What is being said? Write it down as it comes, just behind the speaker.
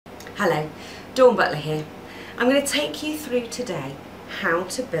Hello, Dawn Butler here. I'm going to take you through today how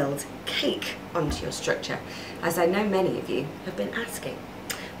to build cake onto your structure, as I know many of you have been asking.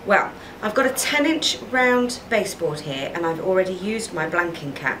 Well, I've got a 10-inch round baseboard here and I've already used my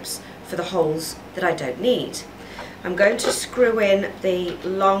blanking caps for the holes that I don't need. I'm going to screw in the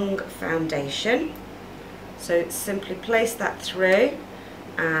long foundation, so simply place that through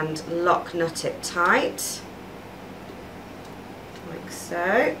and lock nut it tight, like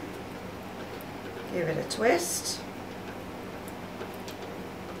so. Give it a twist.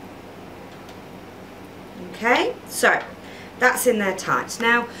 Okay, so that's in there tight.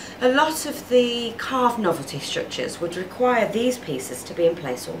 Now, a lot of the carved novelty structures would require these pieces to be in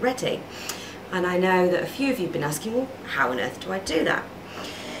place already. And I know that a few of you have been asking, well, how on earth do I do that?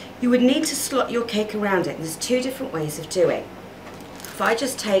 You would need to slot your cake around it. There's two different ways of doing. If I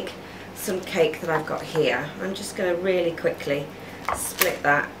just take some cake that I've got here, I'm just going to really quickly split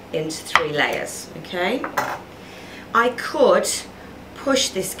that into 3 layers, okay? I could push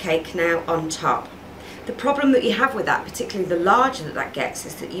this cake now on top. The problem that you have with that, particularly the larger that gets,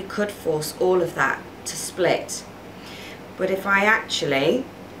 is that you could force all of that to split. But if I actually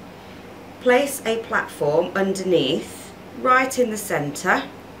place a platform underneath, right in the centre,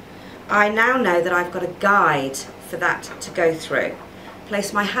 I now know that I've got a guide for that to go through.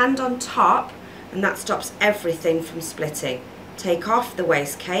 Place my hand on top and that stops everything from splitting. Take off the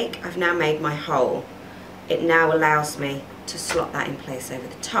waste cake, I've now made my hole. It now allows me to slot that in place over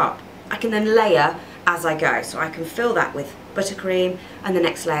the top. I can then layer as I go, so I can fill that with buttercream and the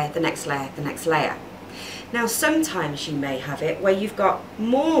next layer, the next layer, the next layer. Now sometimes you may have it where you've got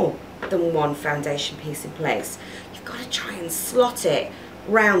more than one foundation piece in place. You've got to try and slot it,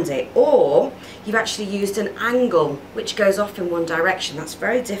 round it, or you've actually used an angle which goes off in one direction. That's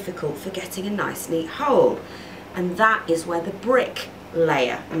very difficult for getting a nice neat hole. And that is where the brick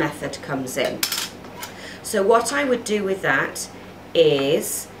layer method comes in. So what I would do with that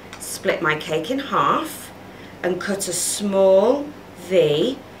is split my cake in half and cut a small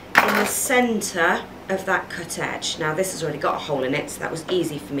V in the centre of that cut edge. Now this has already got a hole in it, so that was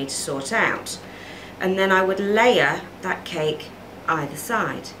easy for me to sort out. And then I would layer that cake either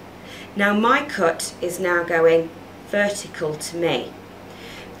side. Now my cut is now going vertical to me.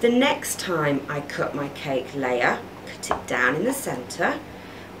 The next time I cut my cake layer, cut it down in the centre,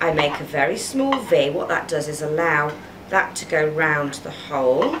 I make a very small V. What that does is allow that to go round the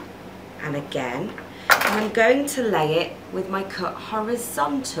hole, and again, and I'm going to lay it with my cut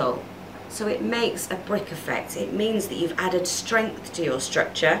horizontal, so it makes a brick effect. It means that you've added strength to your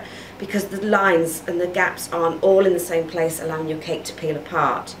structure because the lines and the gaps aren't all in the same place, allowing your cake to peel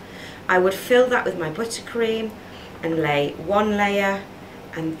apart. I would fill that with my buttercream and lay one layer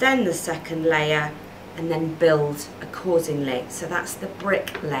and then the second layer and then build accordingly. So that's the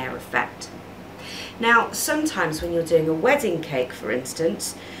brick layer effect. Now sometimes when you're doing a wedding cake, for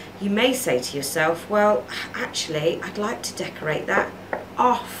instance, you may say to yourself, well, actually I'd like to decorate that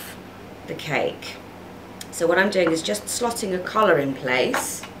off the cake. So what I'm doing is just slotting a collar in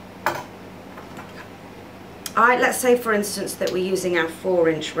place. Let's say for instance that we're using our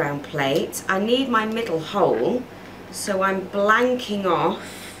 4-inch round plate. I need my middle hole, so I'm blanking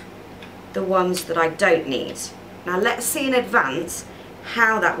off the ones that I don't need. Now let's see in advance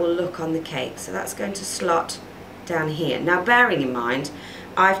how that will look on the cake. So that's going to slot down here. Now bearing in mind,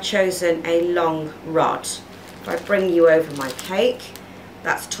 I've chosen a long rod. If I bring you over my cake,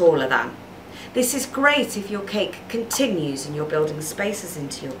 that's taller than. This is great if your cake continues and you're building spaces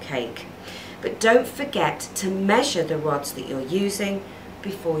into your cake. But don't forget to measure the rods that you're using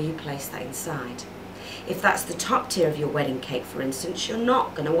before you place that inside. If that's the top tier of your wedding cake, for instance, you're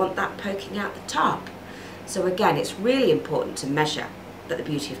not going to want that poking out the top. So again, it's really important to measure. But the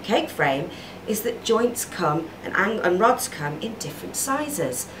beauty of CakeFrame is that joints come and rods come in different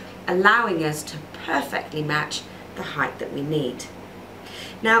sizes, allowing us to perfectly match the height that we need.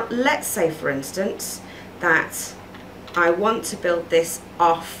 Now, let's say, for instance, that I want to build this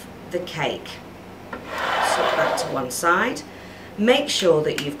off the cake. Slot that to one side. Make sure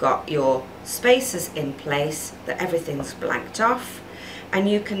that you've got your spaces in place, that everything's blanked off, and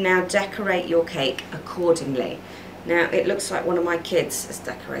you can now decorate your cake accordingly. Now it looks like one of my kids has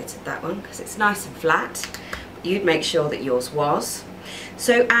decorated that one because it's nice and flat. You'd make sure that yours was.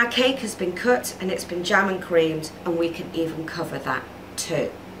 So our cake has been cut and it's been jam and creamed, and we can even cover that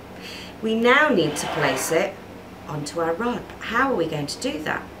too. We now need to place it onto our rod. How are we going to do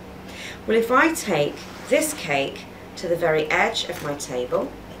that? Well, if I take this cake to the very edge of my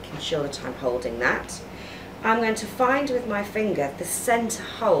table, making sure that I'm holding that, I'm going to find with my finger the centre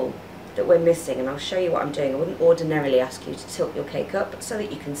hole that we're missing, and I'll show you what I'm doing. I wouldn't ordinarily ask you to tilt your cake up, but so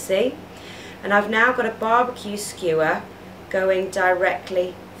that you can see. And I've now got a barbecue skewer going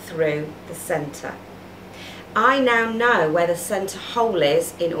directly through the centre. I now know where the centre hole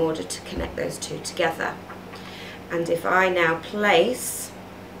is in order to connect those two together. And if I now place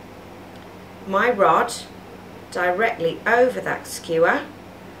my rod directly over that skewer,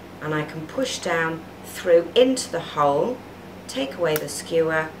 and I can push down through into the hole, take away the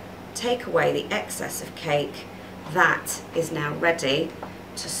skewer, take away the excess of cake, that is now ready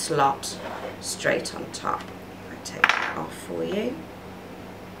to slot straight on top. I take that off for you.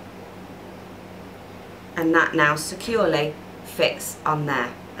 And that now securely fits on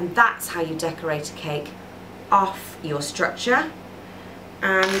there. And that's how you decorate a cake off your structure.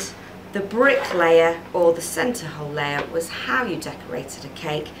 And the brick layer or the centre hole layer was how you decorated a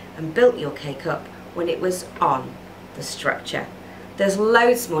cake and built your cake up when it was on the structure. There's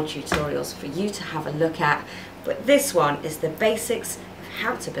loads more tutorials for you to have a look at, but this one is the basics of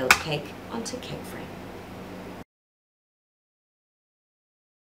how to build a cake onto CakeFrame.